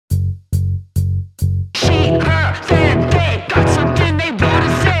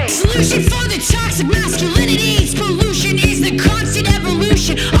toxic masculinities. Pollution is the constant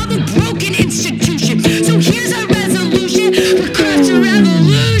evolution of a broken institution. So here's our resolution. We're crafting a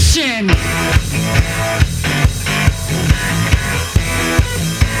revolution.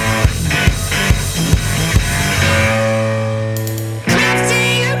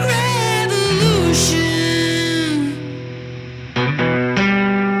 Crafting a revolution.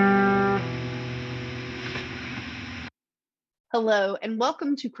 Hello, and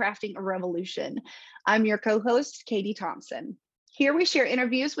welcome to Crafting a Revolution. I'm your co-host, Katie Thompson. Here we share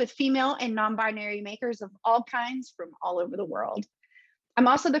interviews with female and non-binary makers of all kinds from all over the world. I'm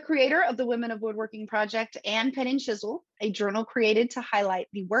also the creator of the Women of Woodworking Project and Pen and Chisel, a journal created to highlight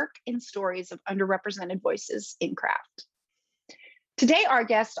the work and stories of underrepresented voices in craft. Today, our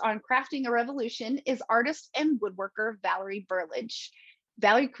guest on Crafting a Revolution is artist and woodworker Valerie Burlage.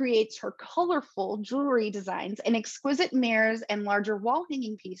 Valerie creates her colorful jewelry designs and exquisite mirrors and larger wall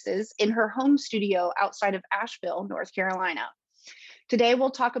hanging pieces in her home studio outside of Asheville, North Carolina. Today, we'll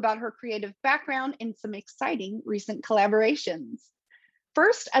talk about her creative background and some exciting recent collaborations.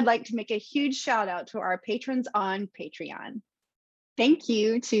 First, I'd like to make a huge shout out to our patrons on Patreon. Thank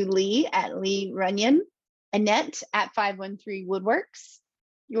you to Lee at Lee Runyon, Annette at 513 Woodworks,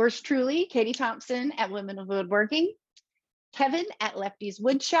 yours truly, Katie Thompson at Women of Woodworking, Kevin at Lefty's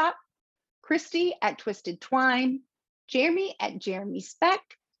Woodshop, Christy at Twisted Twine, Jeremy at Jeremy Speck,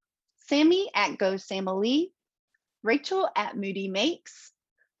 Sammy at Go Sammy, Rachel at Moody Makes,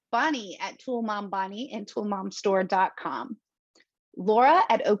 Bonnie at Tool Mom Bonnie and toolmomstore.com, Laura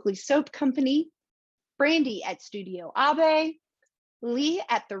at Oakley Soap Company, Brandy at Studio Abe, Lee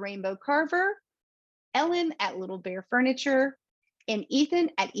at The Rainbow Carver, Ellen at Little Bear Furniture, and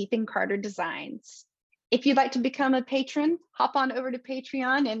Ethan at Ethan Carter Designs. If you'd like to become a patron, hop on over to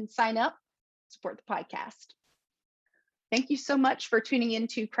Patreon and sign up, support the podcast. Thank you so much for tuning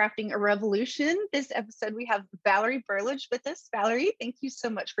into Crafting a Revolution. This episode, we have Valerie Burlage with us. Valerie, thank you so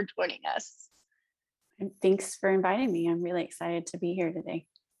much for joining us. And thanks for inviting me. I'm really excited to be here today.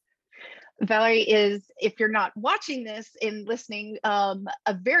 Valerie is, if you're not watching this and listening, a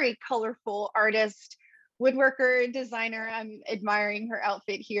very colorful artist, woodworker, designer. I'm admiring her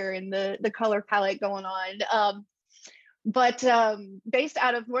outfit here and the color palette going on. But based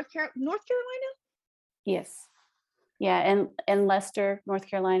out of North Carolina? Yes. Yeah, in Leicester, North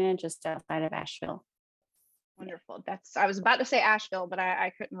Carolina, just outside of Asheville. Wonderful. I was about to say Asheville, but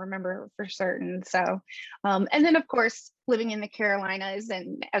I couldn't remember for certain. So, and then of course, living in the Carolinas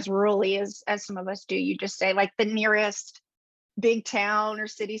and as rurally as some of us do, you just say like the nearest big town or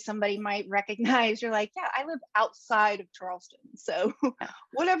city somebody might recognize. You're like, yeah, I live outside of Charleston. So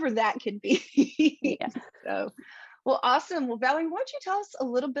whatever that could be. Yeah. So, well, awesome. Well, Valerie, why don't you tell us a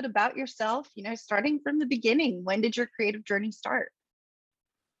little bit about yourself, starting from the beginning. When did your creative journey start?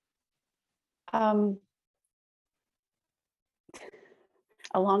 A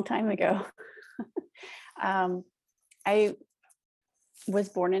long time ago. I was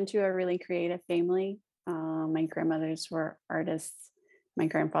born into a really creative family. My grandmothers were artists. My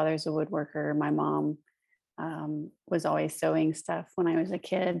grandfather's a woodworker. My mom was always sewing stuff when I was a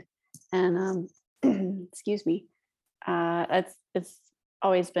kid. And excuse me, it's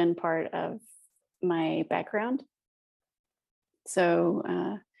always been part of my background. So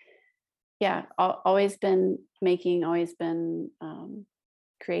yeah, always been making, always been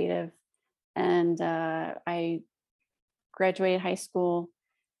creative. And I graduated high school.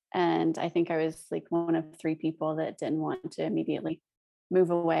 And I think I was like one of 3 people that didn't want to immediately move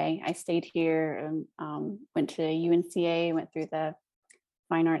away. I stayed here and went to UNCA, went through the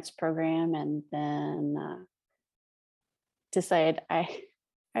fine arts program, and then decided I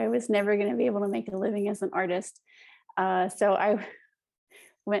was never going to be able to make a living as an artist. So I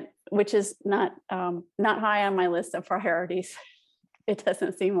went, which is not high on my list of priorities. It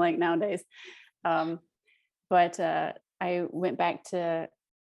doesn't seem like nowadays. But I went back to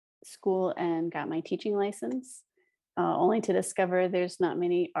school and got my teaching license, only to discover there's not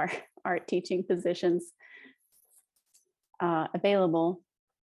many art teaching positions available.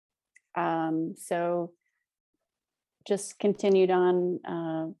 So just continued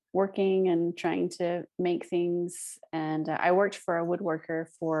on working and trying to make things. And I worked for a woodworker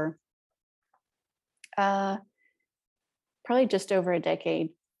for probably just over a decade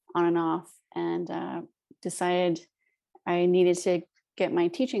on and off, and decided I needed to get my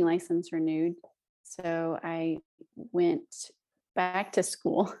teaching license renewed. So I went back to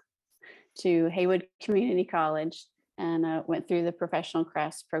school to Haywood Community College and went through the professional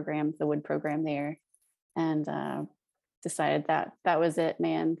crafts program, the wood program there, and decided that was it,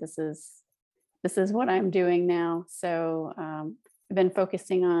 man. This is what I'm doing now. So I've been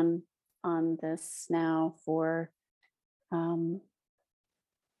focusing on on this now for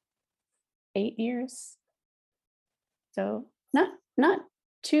 8 years. So not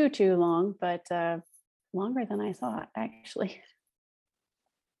too long, but longer than I thought, actually.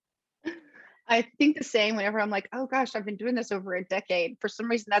 I think the same whenever I'm like, oh gosh, I've been doing this over a decade. For some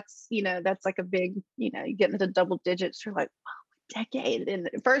reason, that's, that's like a big, you get into double digits. You're like, wow, a decade. And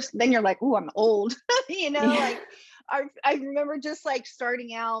at first, then you're like, oh, I'm old. Yeah. Like I remember just like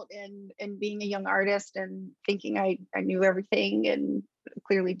starting out and being a young artist and thinking I knew everything and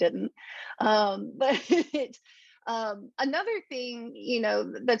clearly didn't. But another thing,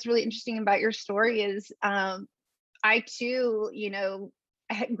 that's really interesting about your story is I too,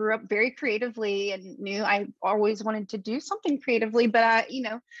 I grew up very creatively and knew I always wanted to do something creatively. But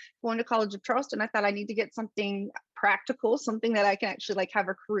going to College of Charleston, I thought I need to get something practical, something that I can actually like have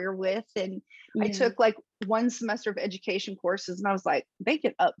a career with. And I Yeah. took like one semester of education courses, and I was like, they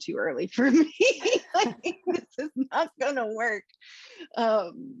get up too early for me. Like, this is not gonna work.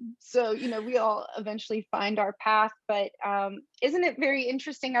 So we all eventually find our path. But isn't it very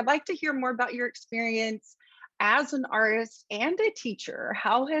interesting? I'd like to hear more about your experience as an artist and a teacher.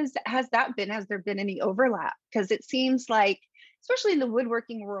 How has that been? Has there been any overlap? Because it seems like, especially in the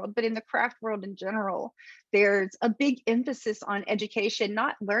woodworking world, but in the craft world in general, there's a big emphasis on education,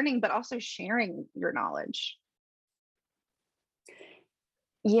 not learning, but also sharing your knowledge.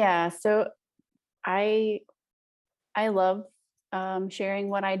 Yeah. So I love sharing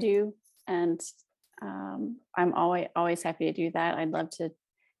what I do, and I'm always happy to do that. I'd love to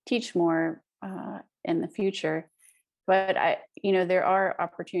teach more in the future, but there are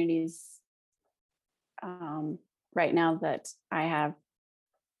opportunities right now that I have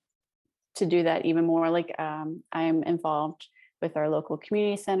to do that even more. Like I am involved with our local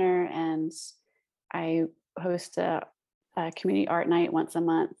community center, and I host a community art night once a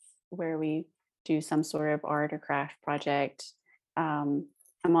month where we do some sort of art or craft project. I'm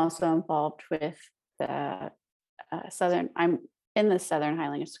also involved with the I'm in the Southern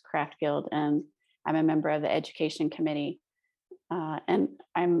Highlands Craft Guild, and I'm a member of the education committee. And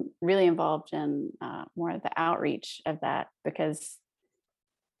I'm really involved in more of the outreach of that, because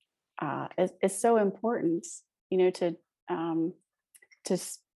it's so important, to to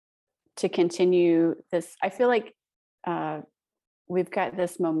to continue this. I feel like we've got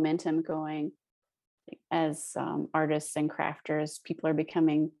this momentum going as artists and crafters. People are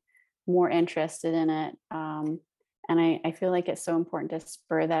becoming more interested in it, and I feel like it's so important to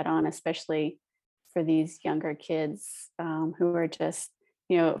spur that on, especially for these younger kids who are just,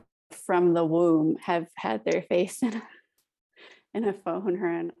 from the womb have had their face in a phone or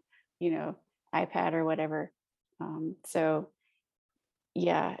an, iPad or whatever. So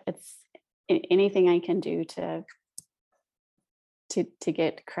yeah, it's anything I can do to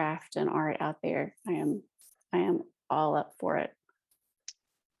get craft and art out there. I am all up for it.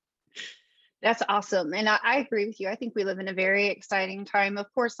 That's awesome. And I agree with you. I think we live in a very exciting time. Of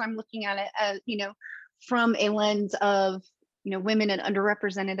course, I'm looking at it as, from a lens of, women and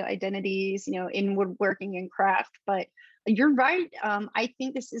underrepresented identities, in woodworking and craft. But you're right. I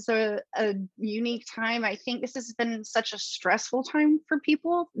think this is a unique time. I think this has been such a stressful time for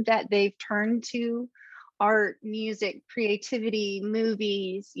people that they've turned to art, music, creativity,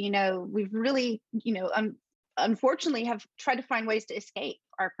 movies. We've really, unfortunately have tried to find ways to escape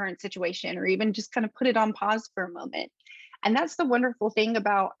our current situation, or even just kind of put it on pause for a moment. And that's the wonderful thing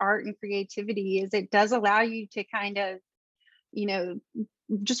about art and creativity, is it does allow you to kind of,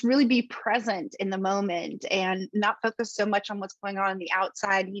 just really be present in the moment and not focus so much on what's going on the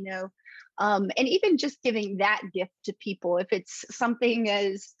outside, and even just giving that gift to people, if it's something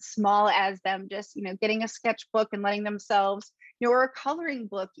as small as them just, getting a sketchbook and letting themselves, or a coloring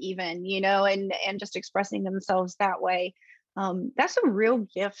book even, and just expressing themselves that way. That's a real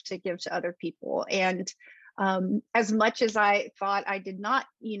gift to give to other people. And as much as I thought I did not,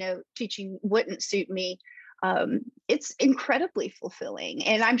 teaching wouldn't suit me, it's incredibly fulfilling.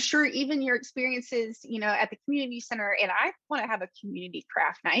 And I'm sure even your experiences, at the community center, and I want to have a community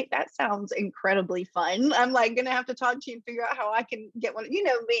craft night. That sounds incredibly fun. I'm like going to have to talk to you and figure out how I can get one.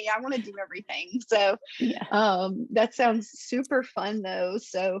 Me, I want to do everything. So Yeah. that sounds super fun though.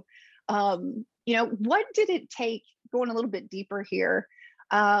 So, what did it take, going a little bit deeper here,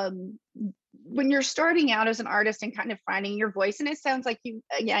 when you're starting out as an artist and kind of finding your voice? And it sounds like you,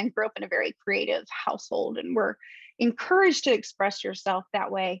 again, grew up in a very creative household and were encouraged to express yourself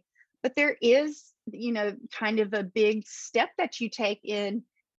that way. But there is, kind of a big step that you take in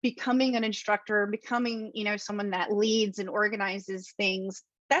becoming an instructor, becoming, someone that leads and organizes things.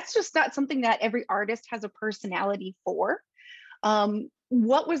 That's just not something that every artist has a personality for.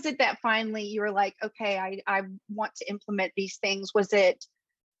 what was it that finally you were like, okay, I want to implement these things? Was it,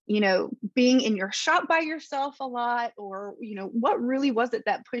 being in your shop by yourself a lot, or, what really was it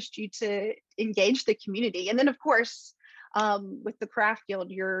that pushed you to engage the community? And then, of course, with the Craft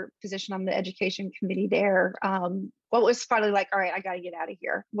Guild, your position on the education committee there, what was finally like, all right, I got to get out of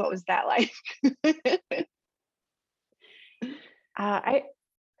here? What was that like? I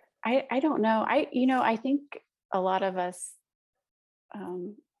don't know. I think a lot of us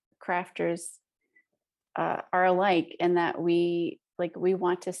crafters are alike in that we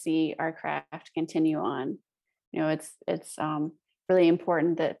want to see our craft continue on. It's really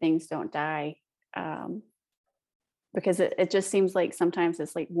important that things don't die, because it just seems like sometimes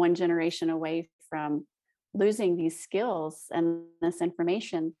it's like one generation away from losing these skills and this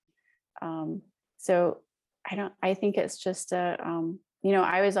information. So I think it's just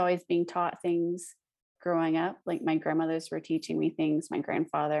I was always being taught things growing up. Like my grandmothers were teaching me things, my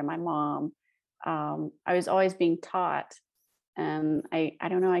grandfather, my mom. I was always being taught. And I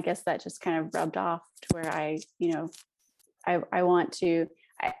don't know, I guess that just kind of rubbed off to where I want to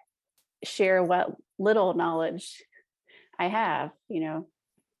share what little knowledge I have.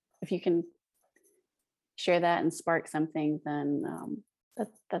 If you can share that and spark something, then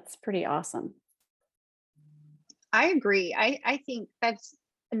that's pretty awesome. I agree. I think that's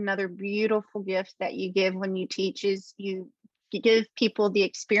another beautiful gift that you give when you teach, is you give people the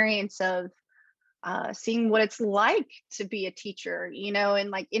experience of seeing what it's like to be a teacher, and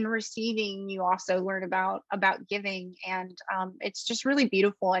like in receiving, you also learn about giving, and it's just really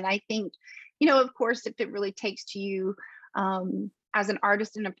beautiful. And I think, of course, if it really takes to you as an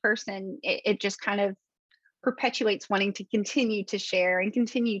artist and a person, it just kind of perpetuates wanting to continue to share and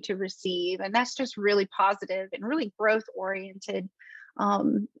continue to receive, and that's just really positive and really growth oriented.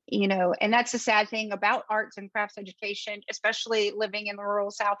 And that's the sad thing about arts and crafts education, especially living in the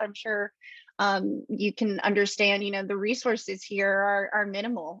rural South. I'm sure you can understand, the resources here are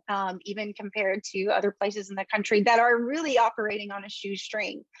minimal, even compared to other places in the country that are really operating on a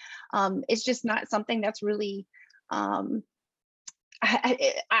shoestring. It's just not something that's really, I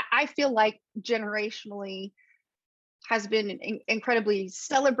feel like generationally has been incredibly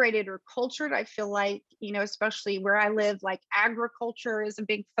celebrated or cultured. I feel like, especially where I live, like agriculture is a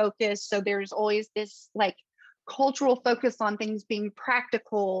big focus. So there's always this like cultural focus on things being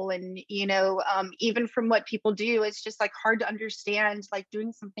practical. And, even from what people do, it's just like hard to understand, like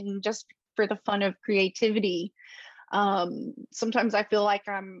doing something just for the fun of creativity. Sometimes I feel like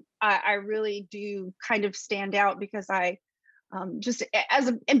I really do kind of stand out because I just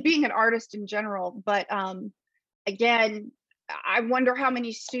and being an artist in general, but again, I wonder how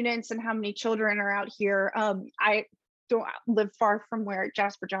many students and how many children are out here. I don't live far from where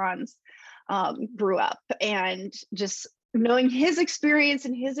Jasper Johns grew up, and just knowing his experience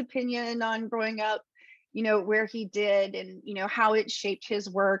and his opinion on growing up, where he did, and how it shaped his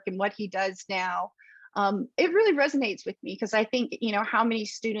work and what he does now. It really resonates with me, because I think, how many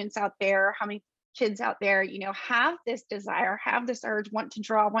students out there, how many kids out there, have this desire, have this urge, want to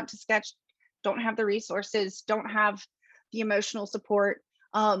draw, want to sketch, don't have the resources, don't have the emotional support.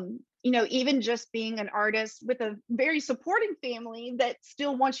 Even just being an artist with a very supporting family that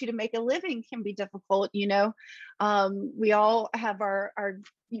still wants you to make a living can be difficult. We all have our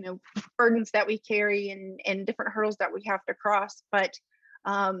burdens that we carry, and different hurdles that we have to cross. But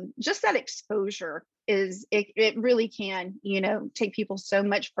just that exposure it really can, take people so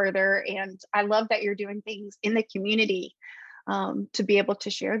much further. And I love that you're doing things in the community to be able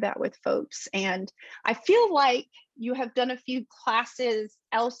to share that with folks. And I feel like you have done a few classes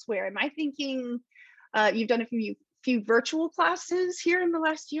elsewhere. Am I thinking you've done a few virtual classes here in the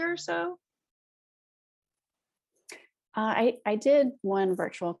last year or so? I did one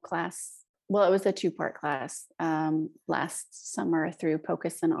virtual class. Well, it was a 2-part class last summer through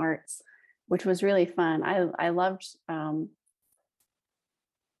Pokuson Arts, which was really fun. I loved.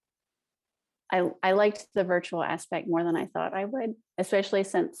 I liked the virtual aspect more than I thought I would, especially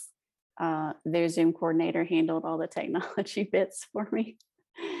since their Zoom coordinator handled all the technology bits for me.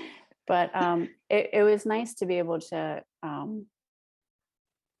 But it was nice to be able to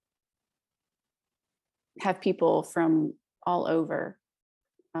have people from all over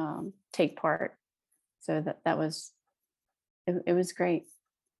take part. So that was, it was great.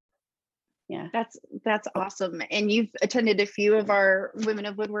 Yeah, that's awesome. And you've attended a few of our Women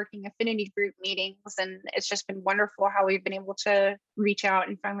of Woodworking Affinity Group meetings, and it's just been wonderful how we've been able to reach out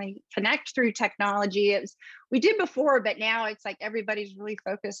and finally connect through technology. We did before, but now it's like everybody's really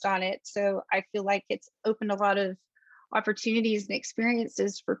focused on it. So I feel like it's opened a lot of opportunities and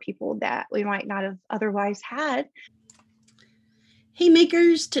experiences for people that we might not have otherwise had. Hey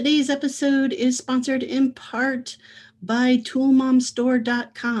makers, today's episode is sponsored in part by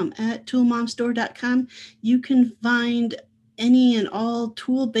toolmomstore.com. At toolmomstore.com, you can find any and all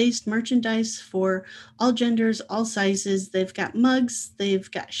tool-based merchandise for all genders, all sizes. They've got mugs,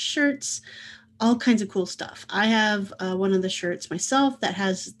 they've got shirts, all kinds of cool stuff. I have one of the shirts myself that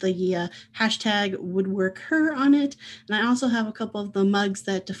has the hashtag woodworkher on it. And I also have a couple of the mugs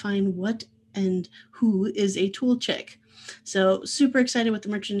that define what and who is a tool chick. So super excited with the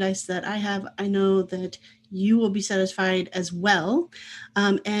merchandise that I have. I know that you will be satisfied as well.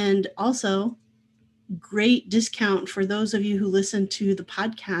 And also great discount for those of you who listen to the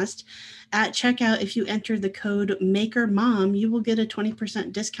podcast. At checkout, if you enter the code MAKERMOM, you will get a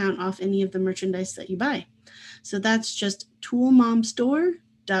 20% discount off any of the merchandise that you buy. So that's just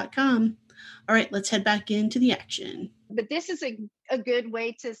toolmomstore.com. All right, let's head back into the action. But this is a good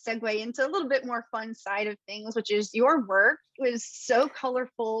way to segue into a little bit more fun side of things, which is your work was so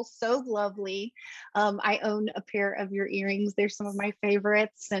colorful, so lovely. I own a pair of your earrings. They're some of my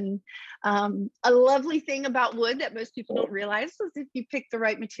favorites. And a lovely thing about wood that most people don't realize is if you pick the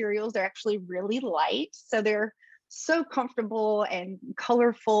right materials, they're actually really light. So they're so comfortable and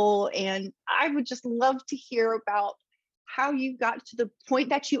colorful. And I would just love to hear about how you got to the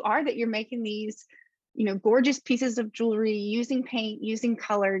point that you're making these gorgeous pieces of jewelry using paint, using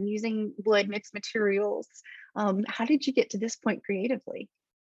color, using wood mixed materials. How did you get to this point creatively?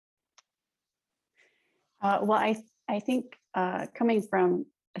 Well, I think coming from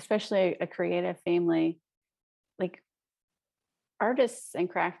especially a creative family, like artists and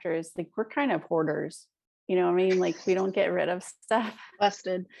crafters, like we're kind of hoarders. You know what I mean? Like we don't get rid of stuff.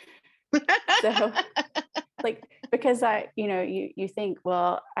 Busted. So like, because you think,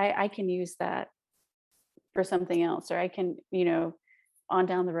 well, I can use that for something else, or I can, on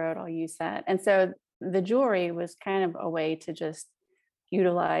down the road, I'll use that. And so the jewelry was kind of a way to just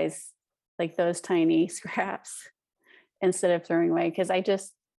utilize like those tiny scraps instead of throwing away. Cause I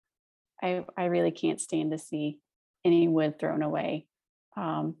really can't stand to see any wood thrown away.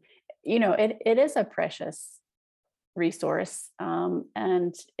 It is a precious resource,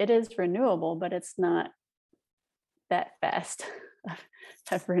 and it is renewable, but it's not that fast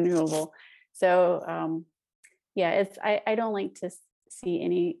of renewable. So I don't like to see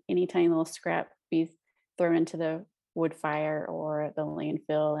any tiny little scrap be thrown into the wood fire or the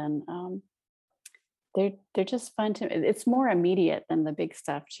landfill, and they're just fun to. It's more immediate than the big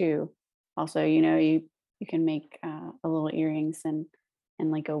stuff too. Also, you can make a little earrings in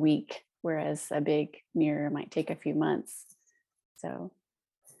like a week, whereas a big mirror might take a few months. So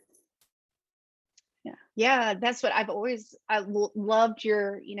yeah, that's what I loved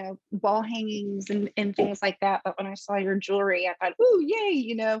your wall hangings and things like that. But when I saw your jewelry, I thought, oh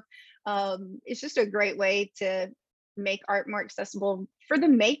yay, it's just a great way to make art more accessible for the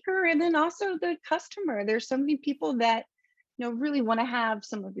maker and then also the customer. There's so many people that really want to have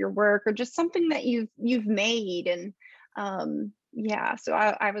some of your work or just something that you've made. And so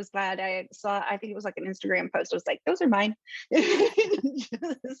I was glad I saw, I think it was like an Instagram post. I was like, those are mine.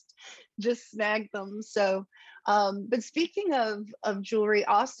 just snagged them. So, but speaking of jewelry,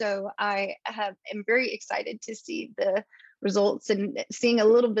 also, am very excited to see the results and seeing a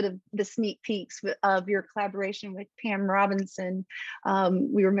little bit of the sneak peeks of your collaboration with Pam Robinson.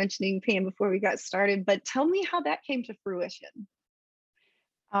 We were mentioning Pam before we got started, but tell me how that came to fruition.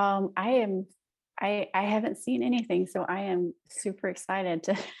 I haven't seen anything, so I am super excited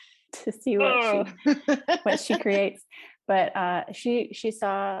to see what she creates. But she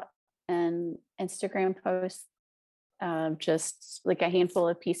saw an Instagram post of just like a handful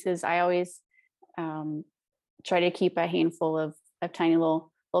of pieces. I always try to keep a handful of tiny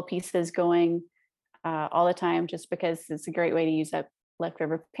little pieces going all the time, just because it's a great way to use up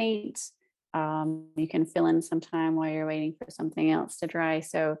leftover paint. You can fill in some time while you're waiting for something else to dry.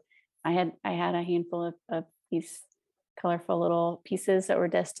 So I had a handful of these colorful little pieces that were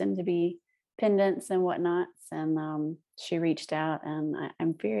destined to be pendants and whatnots. And she reached out, and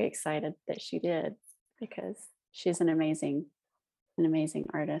I'm very excited that she did, because she's an amazing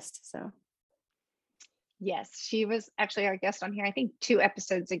artist. So yes, she was actually our guest on here, I think 2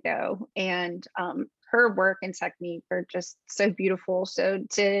 episodes ago, and her work and technique are just so beautiful. So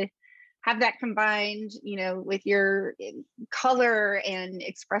to have that combined, with your color and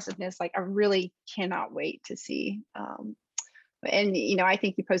expressiveness, like I really cannot wait to see. And I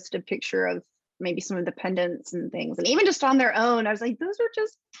think you posted a picture of maybe some of the pendants and things, and even just on their own, I was like, those are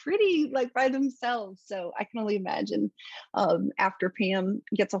just pretty, like by themselves. So I can only imagine after Pam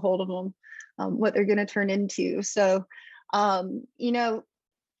gets a hold of them, what they're going to turn into. So,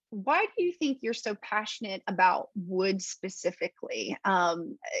 why do you think you're so passionate about wood specifically?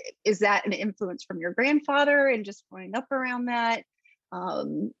 Is that an influence from your grandfather and just growing up around that?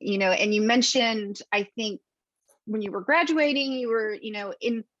 And you mentioned, I think, when you were graduating, you were,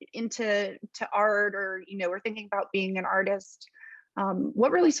 into art, or, were thinking about being an artist.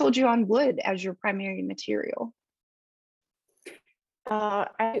 What really sold you on wood as your primary material?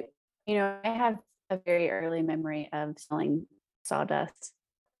 I have a very early memory of selling sawdust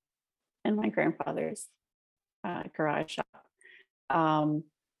in my grandfather's garage shop.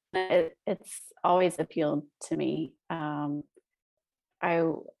 It's always appealed to me.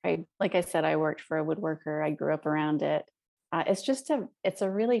 I like I said, I worked for a woodworker. I grew up around it. It's a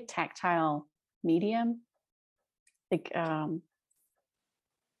really tactile medium. Like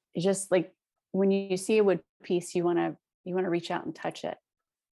it's just like when you see a wood piece, you want to reach out and touch it.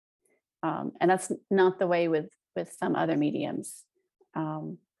 And that's not the way with some other mediums.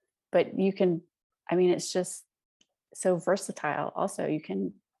 But you can, it's just so versatile. Also, you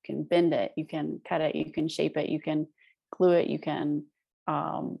can bend it, you can cut it, you can shape it, you can glue it, you can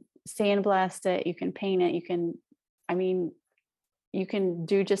sandblast it, you can paint it, you can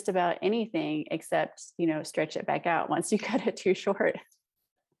do just about anything except, stretch it back out once you cut it too short.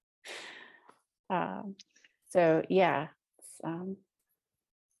 So yeah.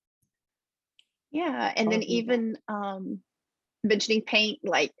 Yeah. And then even mentioning paint,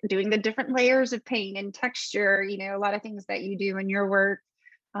 like doing the different layers of paint and texture, a lot of things that you do in your work.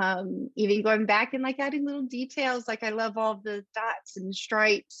 Even going back and like adding little details, like I love all the dots and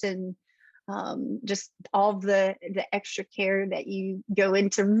stripes and just all the extra care that you go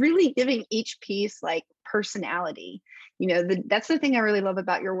into really giving each piece like personality. That's the thing I really love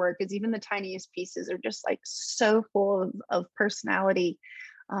about your work, is even the tiniest pieces are just like so full of personality.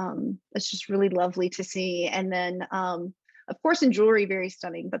 It's just really lovely to see. And then of course in jewelry, very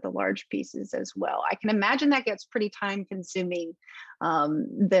stunning, but the large pieces as well. I can imagine that gets pretty time consuming,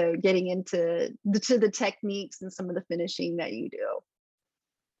 the getting into the techniques and some of the finishing that you do.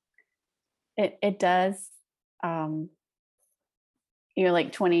 It does. Like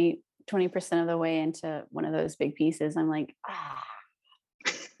 20% of the way into one of those big pieces, I'm like,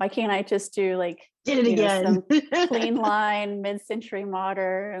 why can't I just do like, did it again, some clean line, mid-century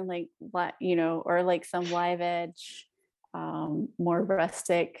modern, like, or like some live edge, more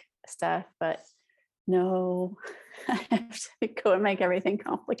rustic stuff. But no, I have to go and make everything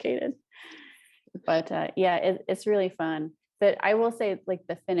complicated. But it's really fun. But I will say, like,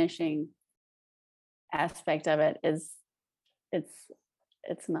 the finishing aspect of it is,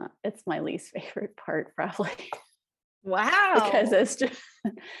 it's my least favorite part, probably. Wow. Because it's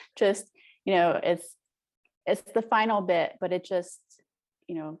just it's the final bit, but it just,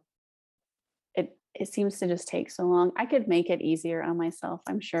 it seems to just take so long. I could make it easier on myself,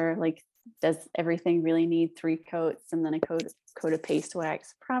 I'm sure. Like, does everything really need 3 coats and then a coat of paste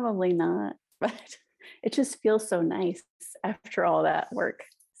wax? Probably not, but it just feels so nice after all that work.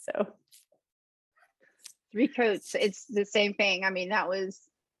 So 3 coats, it's the same thing.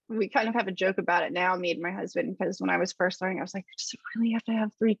 We kind of have a joke about it now, me and my husband, because when I was first learning, I was like, does it really have to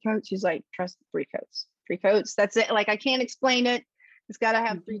have 3 coats? He's like, trust 3 coats. 3 coats, that's it. Like, I can't explain it. It's got to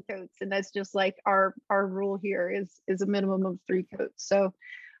have 3 coats. And that's just like our rule here is a minimum of 3 coats. So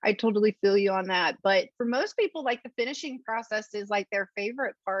I totally feel you on that. But for most people, like, the finishing process is like their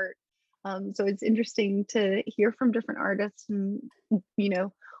favorite part. So it's interesting to hear from different artists and,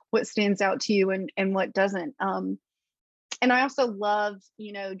 what stands out to you and what doesn't. And I also love,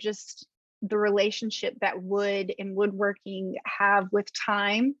 just the relationship that wood and woodworking have with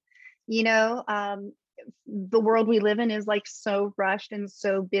time. The world we live in is like so rushed and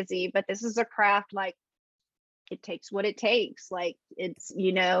so busy, but this is a craft, like, it takes what it takes. Like, it's,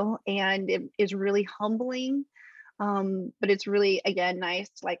 and it is really humbling. But it's really, again, nice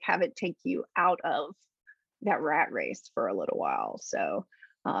to like have it take you out of that rat race for a little while. So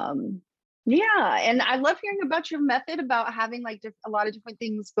yeah, and I love hearing about your method about having like a lot of different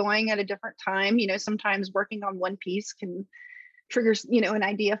things going at a different time. Sometimes working on one piece can trigger, an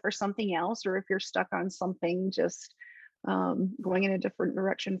idea for something else, or if you're stuck on something, just going in a different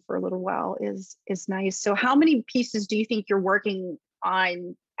direction for a little while is nice. So how many pieces do you think you're working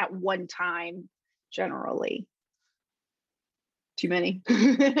on at one time generally? Too many?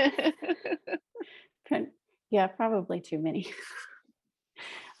 Yeah, probably too many.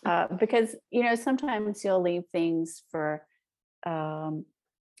 Because sometimes you'll leave things for a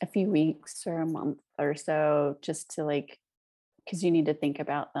few weeks or a month or so, just to like, because you need to think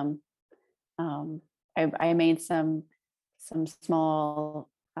about them. I made some small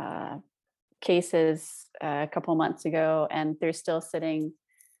cases a couple months ago, and they're still sitting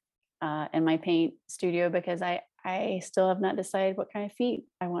in my paint studio because I still have not decided what kind of feet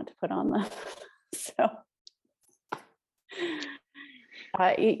I want to put on them. So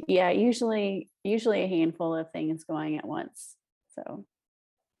yeah, usually a handful of things going at once. So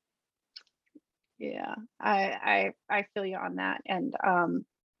Yeah, I feel you on that. And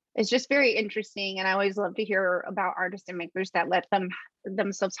it's just very interesting. And I always love to hear about artists and makers that let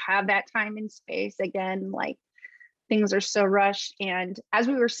themselves have that time and space. Again, like things are so rushed. And as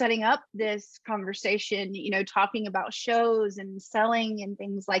we were setting up this conversation, talking about shows and selling and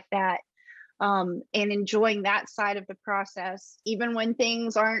things like that, and enjoying that side of the process, even when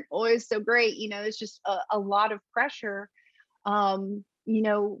things aren't always so great, it's just a lot of pressure. What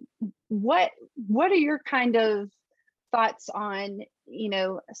are your kind of thoughts on,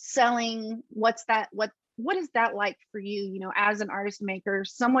 selling? What is that like for you, as an artist maker,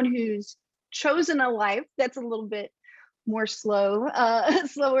 someone who's chosen a life that's a little bit more slower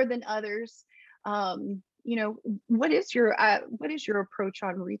than others? What is your approach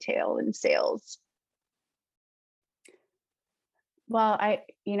on retail and sales? well,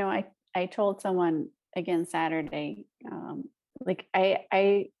 I told someone again Saturday, like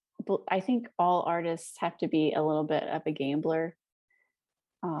I think all artists have to be a little bit of a gambler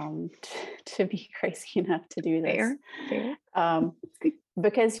to be crazy enough to do this. Fair.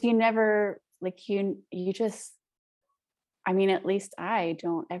 Because you never, like, you just, I mean, at least I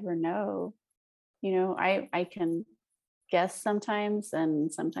don't ever know. I can guess sometimes,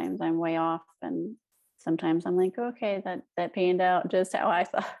 and sometimes I'm way off, and sometimes I'm like, okay, that panned out just how I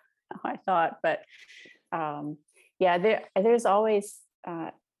thought. But yeah, there's always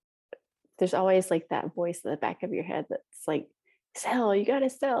like that voice at the back of your head that's like, sell, you gotta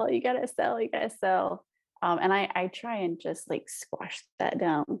sell, you gotta sell, you gotta sell. And I try and just like squash that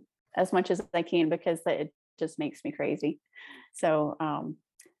down as much as I can, because it just makes me crazy. So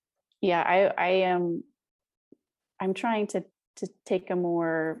yeah, I'm trying to take a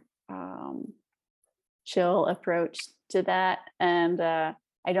more chill approach to that. And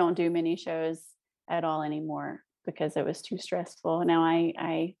I don't do mini shows at all anymore because it was too stressful. Now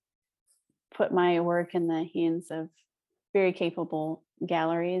I put my work in the hands of very capable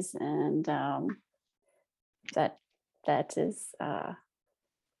galleries, and that is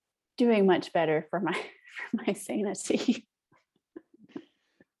doing much better for my sanity.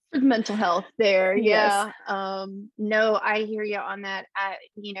 Mental health there. Yes. Yeah. No, I hear you on that.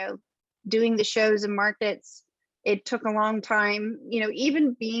 Doing the shows and markets, it took a long time,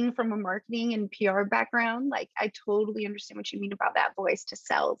 even being from a marketing and PR background, like I totally understand what you mean about that voice to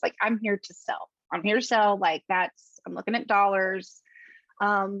sell. It's like, I'm here to sell. Like I'm looking at dollars.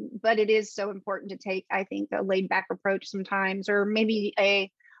 But it is so important to take, I think, a laid back approach sometimes, or maybe a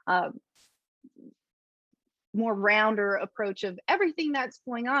more rounder approach of everything that's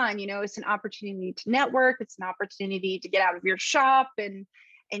going on. It's an opportunity to network. It's an opportunity to get out of your shop and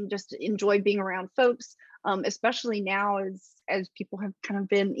just enjoy being around folks, especially now as people have kind of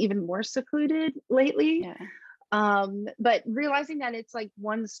been even more secluded lately. Yeah. But realizing that it's like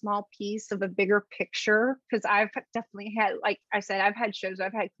one small piece of a bigger picture, because I've definitely had, like I said, I've had shows,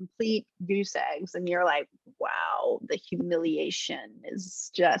 I've had complete goose eggs, and you're like, wow, the humiliation is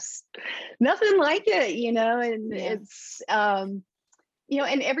just nothing like it, and Yeah. it's,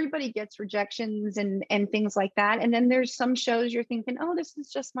 and everybody gets rejections and things like that. And then there's some shows you're thinking, oh, this is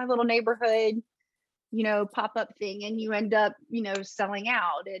just my little neighborhood, pop-up thing, and you end up, selling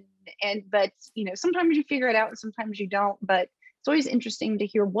out. But sometimes you figure it out and sometimes you don't. But it's always interesting to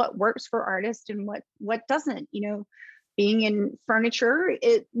hear what works for artists and what doesn't. Being in furniture,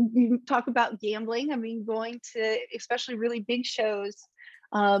 you talk about gambling. I mean, going to especially really big shows,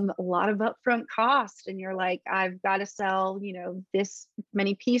 a lot of upfront cost, and you're like, I've got to sell, this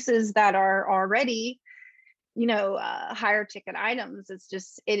many pieces that are already, higher ticket items.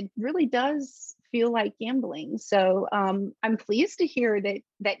 It really does feel like gambling. So I'm pleased to hear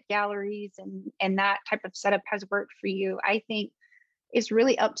that galleries and that type of setup has worked for you. I think it's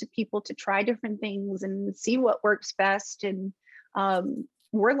really up to people to try different things and see what works best. And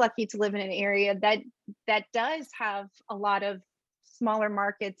we're lucky to live in an area that does have a lot of smaller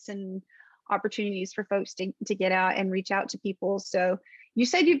markets and opportunities for folks to get out and reach out to people. So you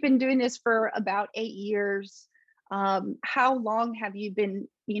said you've been doing this for about 8 years. How long have you been,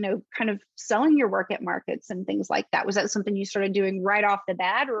 kind of selling your work at markets and things like that? Was that something you started doing right off the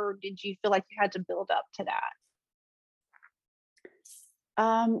bat, or did you feel like you had to build up to that?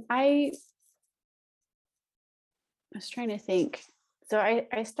 I was trying to think. So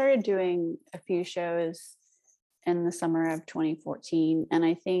I started doing a few shows in the summer of 2014, and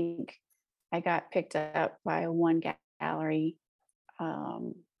I think I got picked up by one gallery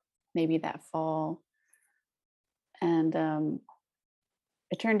maybe that fall. And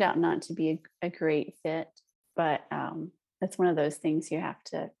it turned out not to be a great fit, but it's one of those things you have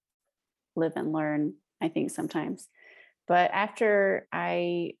to live and learn, I think, sometimes. But after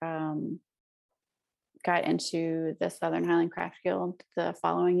I got into the Southern Highland Craft Guild the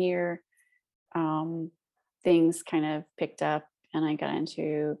following year, things kind of picked up, and I got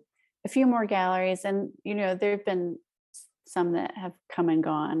into a few more galleries. And there have been some that have come and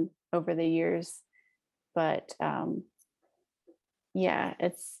gone over the years, but yeah,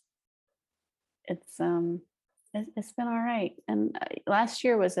 it's been all right. And last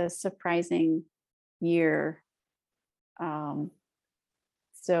year was a surprising year, so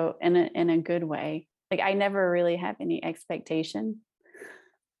in a good way. Like, I never really have any expectation,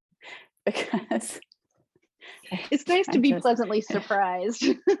 because It's nice to be pleasantly surprised.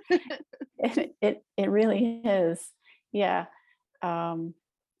 it really is. Yeah. But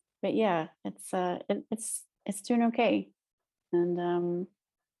yeah, it's doing okay. And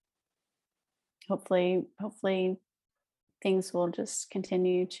hopefully things will just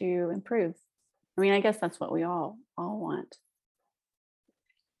continue to improve. I mean, I guess that's what we all want.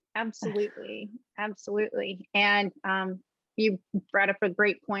 Absolutely. And you brought up a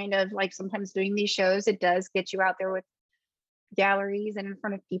great point of, like, sometimes doing these shows, it does get you out there with galleries and in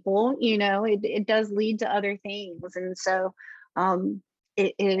front of people. It does lead to other things. And so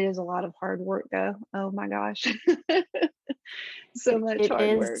it is a lot of hard work, though. Oh my gosh. So much hard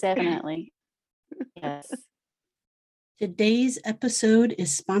It work. is definitely. Yes. Today's episode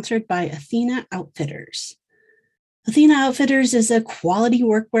is sponsored by Athena Outfitters. Athena Outfitters is a quality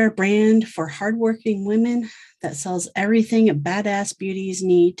workwear brand for hardworking women that sells everything badass beauties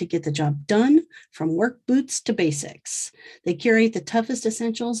need to get the job done, from work boots to basics. They curate the toughest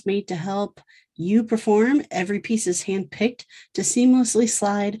essentials made to help you perform. Every piece is handpicked to seamlessly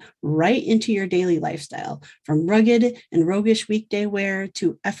slide right into your daily lifestyle, from rugged and roguish weekday wear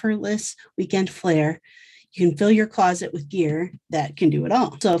to effortless weekend flair. You can fill your closet with gear that can do it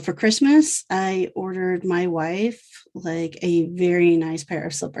all. So for Christmas, I ordered my wife like a very nice pair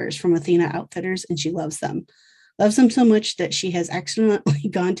of slippers from Athena Outfitters, and she loves them. Loves them so much that she has accidentally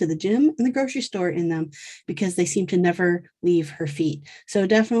gone to the gym and the grocery store in them, because they seem to never leave her feet. So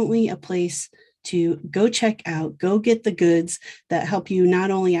definitely a place to go check out, go get the goods that help you not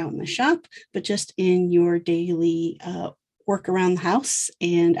only out in the shop, but just in your daily work around the house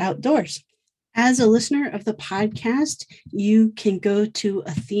and outdoors. As a listener of the podcast, you can go to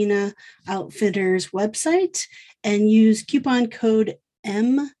Athena Outfitters website and use coupon code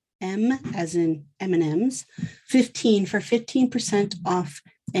MM, as in M&Ms, 15 for 15% off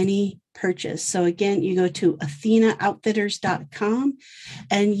any purchase. So again, you go to AthenaOutfitters.com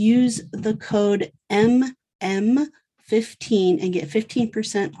and use the code MM15 and get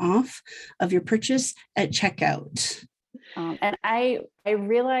 15% off of your purchase at checkout. And I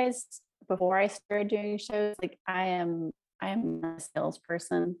realized before I started doing shows, like, I am a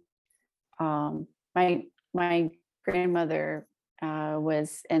salesperson. My grandmother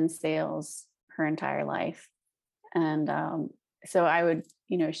was in sales her entire life, and so I would,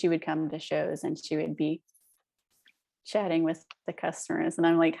 she would come to shows and she would be chatting with the customers, and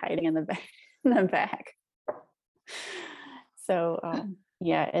I'm like hiding in the back. So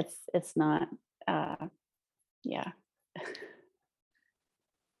yeah, it's not yeah.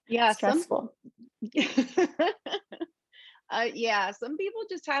 Yeah, stressful. Yeah, some people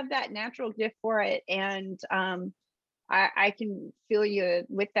just have that natural gift for it, and I can feel you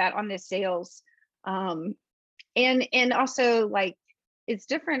with that on the sales. And also, like, it's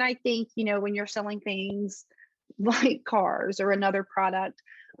different, I think, when you're selling things like cars or another product,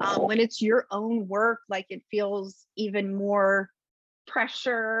 when it's your own work, like, it feels even more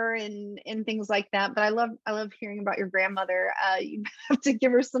pressure and things like that. But I love hearing about your grandmother. You have to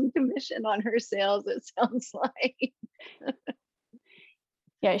give her some commission on her sales, it sounds like.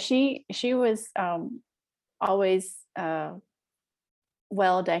 Yeah, she was always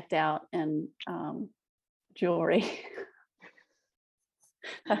well decked out in jewelry.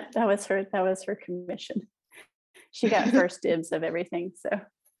 that was her commission. She got first dibs of everything. So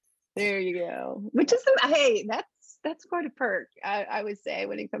there you go. Which is, hey, that's quite a perk, I would say,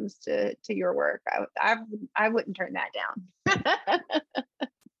 when it comes to your work. I wouldn't turn that down.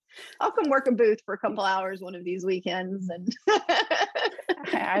 I'll come work a booth for a couple hours one of these weekends, and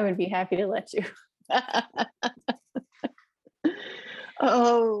I would be happy to let you.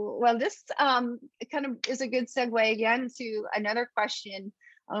 Oh, well, this kind of is a good segue again to another question.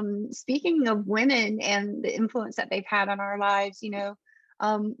 Speaking of women and the influence that they've had on our lives, how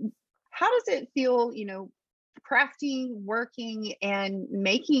does it feel, crafting, working, and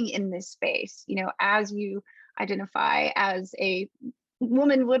making in this space, as you identify as a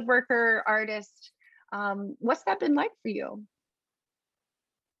woman woodworker, artist, what's that been like for you?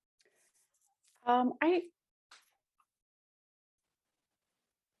 I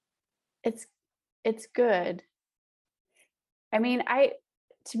it's good. I mean,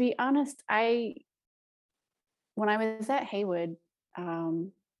 to be honest, when I was at Haywood,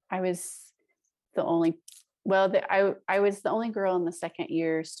 I was the only I was the only girl in the second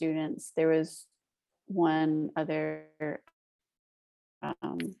year students. There was one other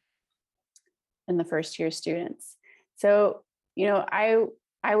in the first year students. So,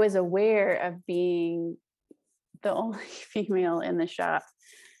 I was aware of being the only female in the shop.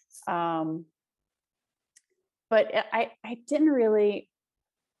 But I didn't really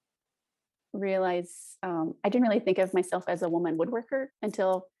realize, I didn't really think of myself as a woman woodworker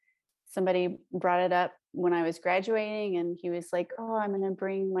until somebody brought it up when I was graduating, and he was like, "Oh, I'm going to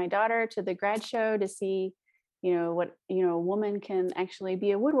bring my daughter to the grad show to see, what, a woman can actually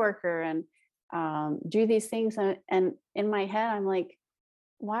be a woodworker and do these things." And in my head, I'm like,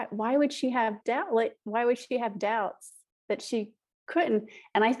 why would she have doubt? Like, why would she have doubts that she couldn't?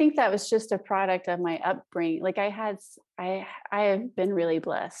 And I think that was just a product of my upbringing. Like I have been really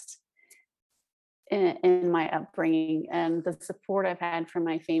blessed in my upbringing and the support I've had from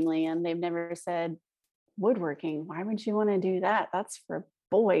my family. And they've never said, woodworking, why would you want to do that? That's for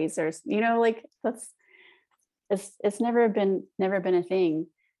boys, or, like it's never been a thing.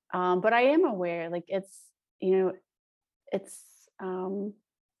 But I am aware, like it's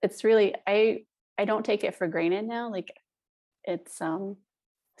really, I don't take it for granted now. Like it's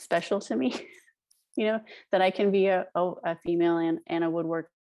special to me, that I can be a female and a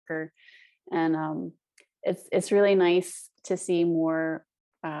woodworker. And it's really nice to see more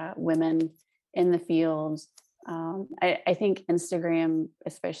women in the field. I think Instagram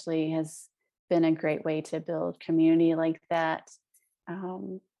especially has been a great way to build community like that.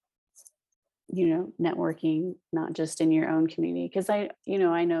 Networking, not just in your own community, because I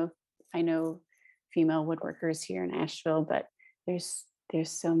know female woodworkers here in Asheville, but there's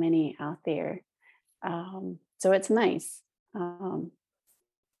so many out there. So it's nice.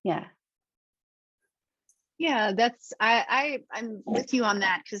 Yeah. Yeah, that's I'm with you on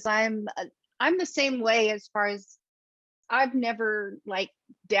that, because I'm the same way, as far as I've never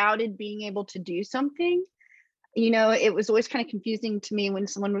doubted being able to do something. It was always kind of confusing to me when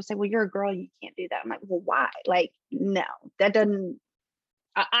someone would say, "Well, you're a girl, you can't do that." I'm like, "Well, why?" No, that doesn't,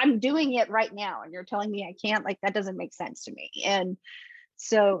 I'm doing it right now and you're telling me I can't, that doesn't make sense to me. And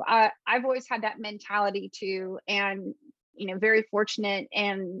so I've always had that mentality too. And, very fortunate,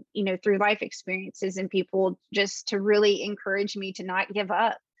 and, through life experiences and people just to really encourage me to not give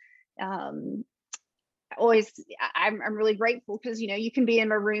up. I'm really grateful, because you can be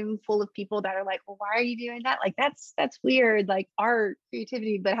in a room full of people that are like, "Well, why are you doing that? That's weird, art,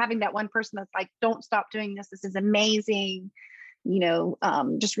 creativity." But having that one person that's like, "Don't stop doing this, this is amazing,"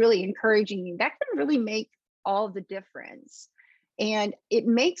 just really encouraging you, that can really make all the difference. And it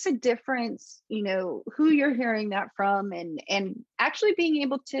makes a difference, who you're hearing that from, and actually being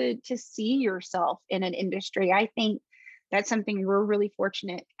able to see yourself in an industry. I think that's something we're really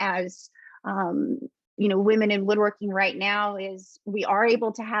fortunate as women in woodworking right now, is we are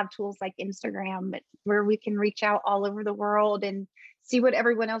able to have tools like Instagram, where we can reach out all over the world and see what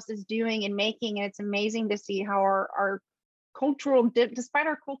everyone else is doing and making. And it's amazing to see how our despite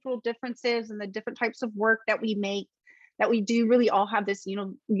our cultural differences and the different types of work that we make, that we do really all have this,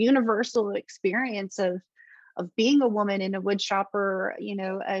 universal experience of being a woman in a wood shop, or,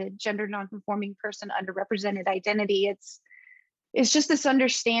 a gender nonconforming person, underrepresented identity. It's just this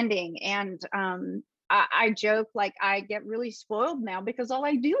understanding. And I joke, I get really spoiled now, because all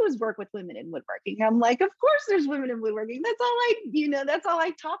I do is work with women in woodworking. I'm like, of course there's women in woodworking. That's all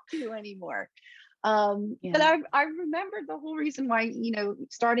I talk to anymore. Yeah. But I remembered the whole reason why,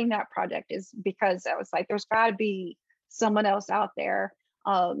 starting that project is because I was like, there's got to be someone else out there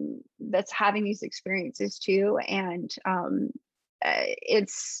that's having these experiences too. And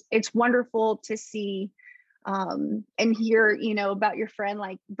it's wonderful to see and hear, about your friend,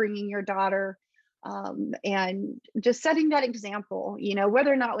 bringing your daughter and just setting that example.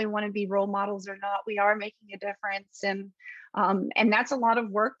 Whether or not we want to be role models or not, we are making a difference. And that's a lot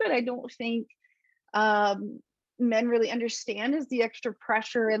of work that I don't think men really understand, is the extra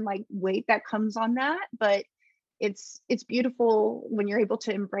pressure and weight that comes on that. But it's beautiful when you're able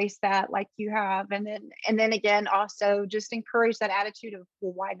to embrace that like you have, and then again also just encourage that attitude of,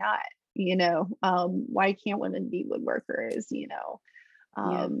 well, why not? Why can't women be woodworkers?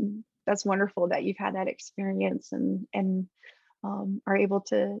 Yeah. that's wonderful that you've had that experience and are able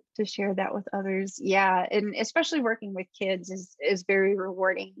to share that with others. Yeah, and especially working with kids is very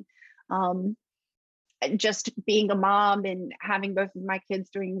rewarding. Um, just being a mom and having both of my kids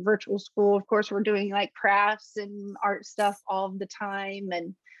doing virtual school. Of course, we're doing like crafts and art stuff all the time,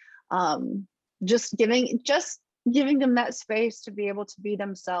 and just giving them that space to be able to be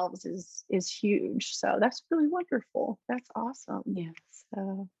themselves is huge. So that's really wonderful. That's awesome. Yeah.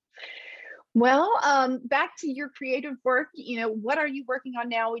 So, well, back to your creative work. What are you working on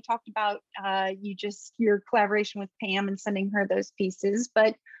now? We talked about your collaboration with Pam and sending her those pieces,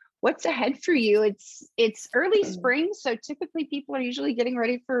 but what's ahead for you? It's early spring, so typically people are usually getting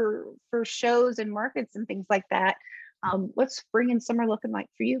ready for shows and markets and things like that. What's spring and summer looking like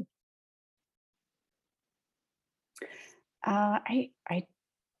for you? I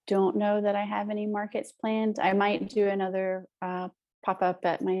don't know that I have any markets planned. I might do another pop up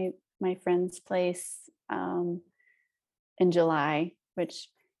at my friend's place in July, which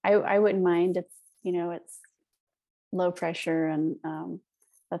I wouldn't mind. It's low pressure, and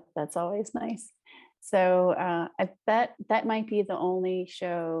that's always nice. So that might be the only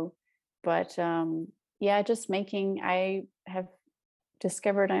show, but yeah, just making. I have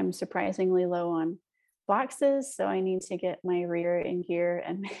discovered I'm surprisingly low on boxes, so I need to get my reader in gear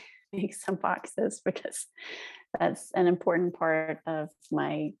and make some boxes, because that's an important part of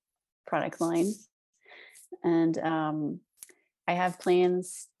my product line. And I have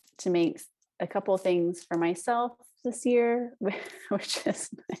plans to make a couple of things for myself this year, which is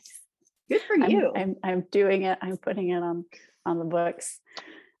nice. Good for you. I'm doing it. I'm putting it on the books.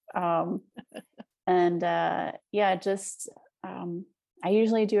 And yeah, just I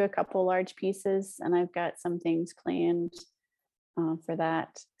usually do a couple large pieces, and I've got some things planned for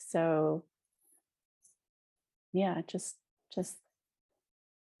that. So yeah, just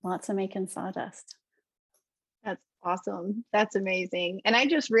lots of making sawdust. That's awesome. That's amazing. And I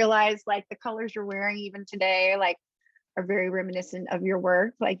just realized, like, the colors you're wearing even today, like, are very reminiscent of your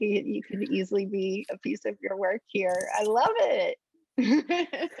work. Like, you could easily be a piece of your work here. I love it.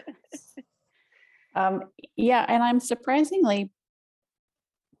 Yeah, and I'm surprisingly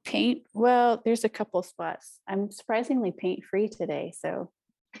there's a couple spots. I'm surprisingly paint free today, so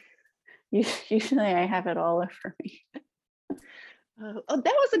usually I have it all over me. Oh, that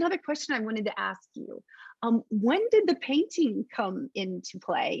was another question I wanted to ask you. When did the painting come into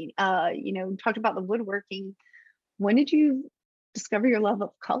play? Talked about the woodworking. When did you discover your love of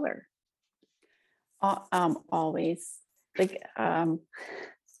color? Always. Like, I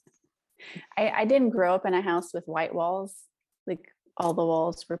didn't grow up in a house with white walls. Like, all the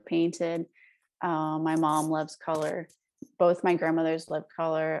walls were painted. My mom loves color. Both my grandmothers love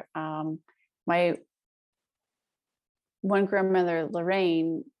color. My one grandmother,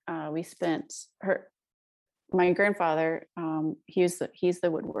 Lorraine, my grandfather, he's the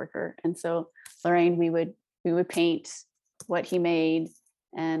woodworker. And so Lorraine, we would paint what he made.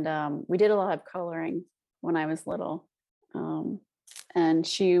 And we did a lot of coloring when I was little. And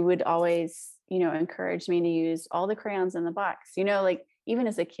she would always, encourage me to use all the crayons in the box. Like, even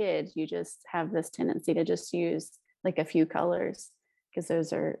as a kid, you just have this tendency to just use like a few colors because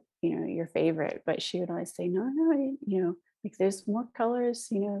those are, your favorite. But she would always say, no, like, there's more colors,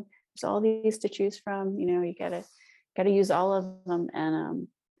 there's all these to choose from, you gotta use all of them. And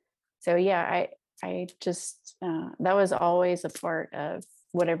so yeah, I just that was always a part of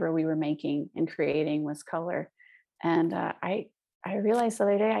whatever we were making and creating was color. And I realized the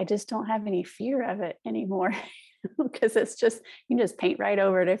other day I just don't have any fear of it anymore, because it's just, you can just paint right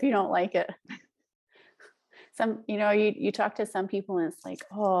over it if you don't like it. You talk to some people and it's like,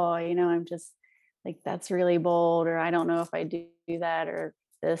 oh, I'm just like, that's really bold, or I don't know if I do that or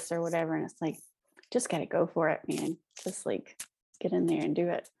this or whatever. And it's like, just gotta go for it, man. Just like get in there and do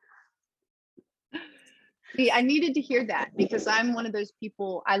it. See, I needed to hear that, because I'm one of those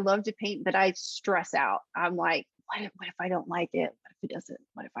people, I love to paint, but I stress out. I'm like, what if I don't like it? What if it doesn't?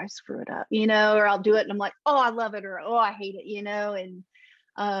 What if I screw it up? Or I'll do it and I'm like, oh, I love it, or oh, I hate it, and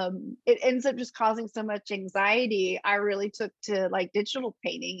it ends up just causing so much anxiety. I really took to like digital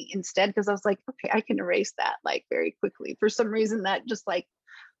painting instead, because I was like, okay, I can erase that like very quickly. For some reason, that just like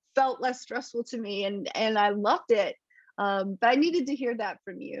felt less stressful to me, and I loved it. But I needed to hear that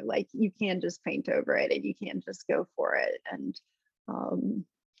from you. Like, you can just paint over it and you can just go for it. And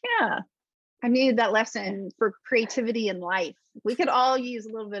yeah, I needed that lesson for creativity in life. We could all use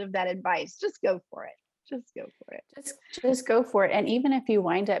a little bit of that advice. Just go for it. Just go for it. Just go for it. And even if you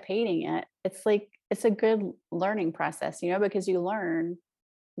wind up hating it, it's like, it's a good learning process, because you learn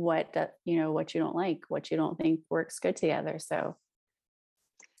what you don't like, what you don't think works good together. So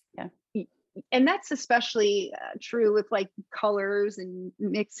yeah. and that's especially true with like colors and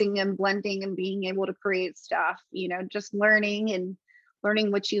mixing and blending and being able to create stuff, just learning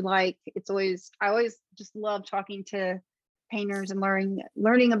what you like. I always just love talking to painters and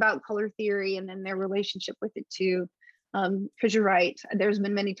learning about color theory and then their relationship with it too. Because you're right, there's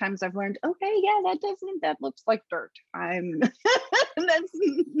been many times I've learned, okay, yeah, that looks like dirt. That's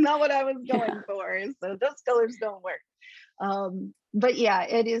not what I was going for. So those colors don't work. But yeah,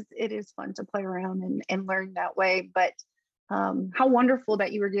 it is fun to play around and learn that way. But how wonderful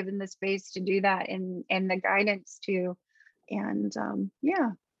that you were given the space to do that and the guidance too. And yeah,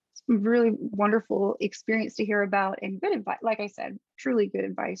 it's a really wonderful experience to hear about, and good advice. Like I said, truly good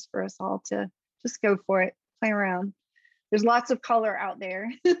advice for us all to just go for it, play around. There's lots of color out there.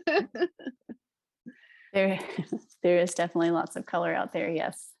 There is definitely lots of color out there.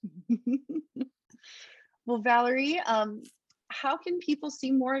 Yes. Well, Valerie, how can people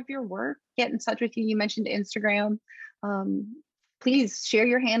see more of your work, get in touch with you? You mentioned Instagram. Please share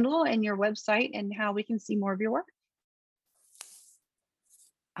your handle and your website and how we can see more of your work.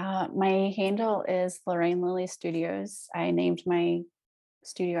 My handle is Lorraine Lily Studios. I named my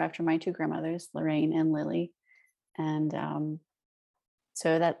studio after my two grandmothers, Lorraine and Lily. And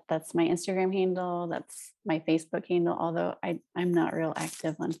so that's my Instagram handle. That's my Facebook handle, although I'm not real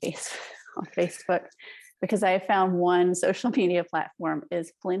active on Facebook because I found one social media platform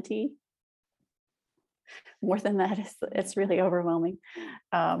is plenty. More than that, it's really overwhelming.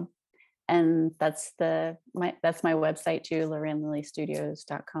 And that's my website too,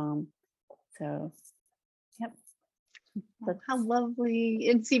 LorraineLilyStudios.com. So, yep. How lovely.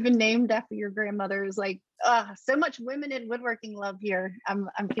 It's even named after your grandmother's. Like, so much women in woodworking love here. I'm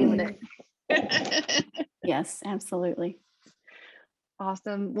feeling it. Yes, absolutely.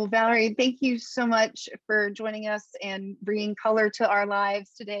 Awesome. Well, Valerie, thank you so much for joining us and bringing color to our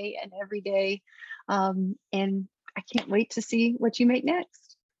lives today and every day. And I can't wait to see what you make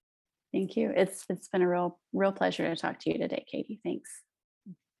next. Thank you. It's been a real pleasure to talk to you today, Katie. Thanks.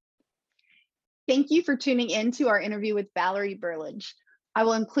 Thank you for tuning in to our interview with Valerie Burlage. I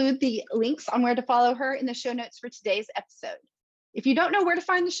will include the links on where to follow her in the show notes for today's episode. If you don't know where to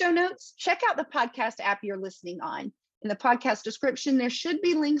find the show notes, check out the podcast app you're listening on. In the podcast description, there should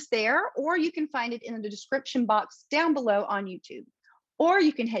be links there, or you can find it in the description box down below on YouTube. Or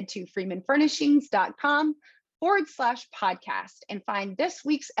you can head to freemanfurnishings.com/podcast and find this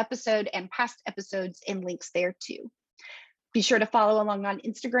week's episode and past episodes and links there too. Be sure to follow along on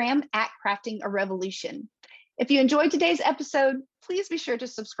Instagram @CraftingARevolution. If you enjoyed today's episode, please be sure to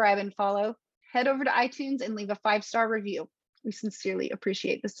subscribe and follow. Head over to iTunes and leave a 5-star review. We sincerely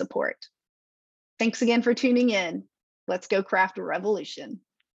appreciate the support. Thanks again for tuning in. Let's go craft a revolution.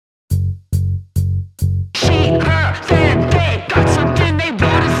 She, her, them, they got something they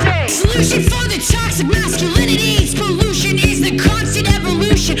wanna say. Solution for the toxic masculinities. Pollution is the constant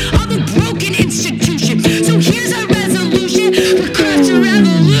evolution of a broken institution. So here's our resolution. We're craft a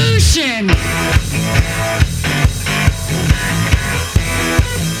revolution.